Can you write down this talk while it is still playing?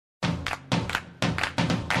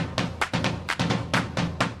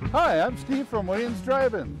Hi, I'm Steve from Wayne's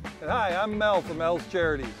Drive-In. And hi, I'm Mel from Mel's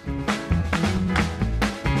Charities.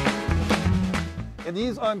 In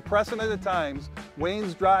these unprecedented times,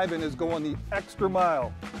 Wayne's Drive-In is going the extra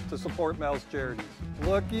mile to support Mel's Charities.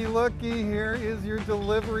 Looky, looky, here is your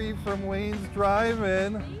delivery from Wayne's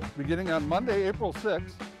Drive-In. Beginning on Monday, April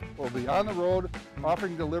 6th, we'll be on the road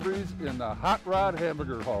offering deliveries in the Hotrod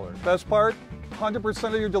Hamburger Hauler. Best part,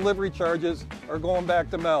 100% of your delivery charges are going back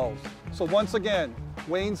to Mel's. So once again,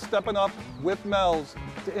 Wayne's stepping up with Mel's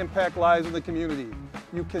to impact lives in the community.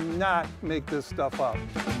 You cannot make this stuff up.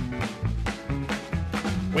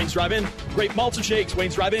 Wayne's Drive-In, great malts and shakes.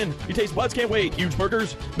 Wayne's Drive-In, your taste buds can't wait. Huge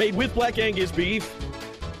burgers made with Black Angus beef.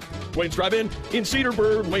 Wayne's Drive-In, in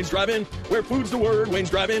Cedarburg. Wayne's Drive-In, where food's the word. Wayne's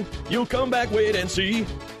Drive-In, you'll come back, wait and see.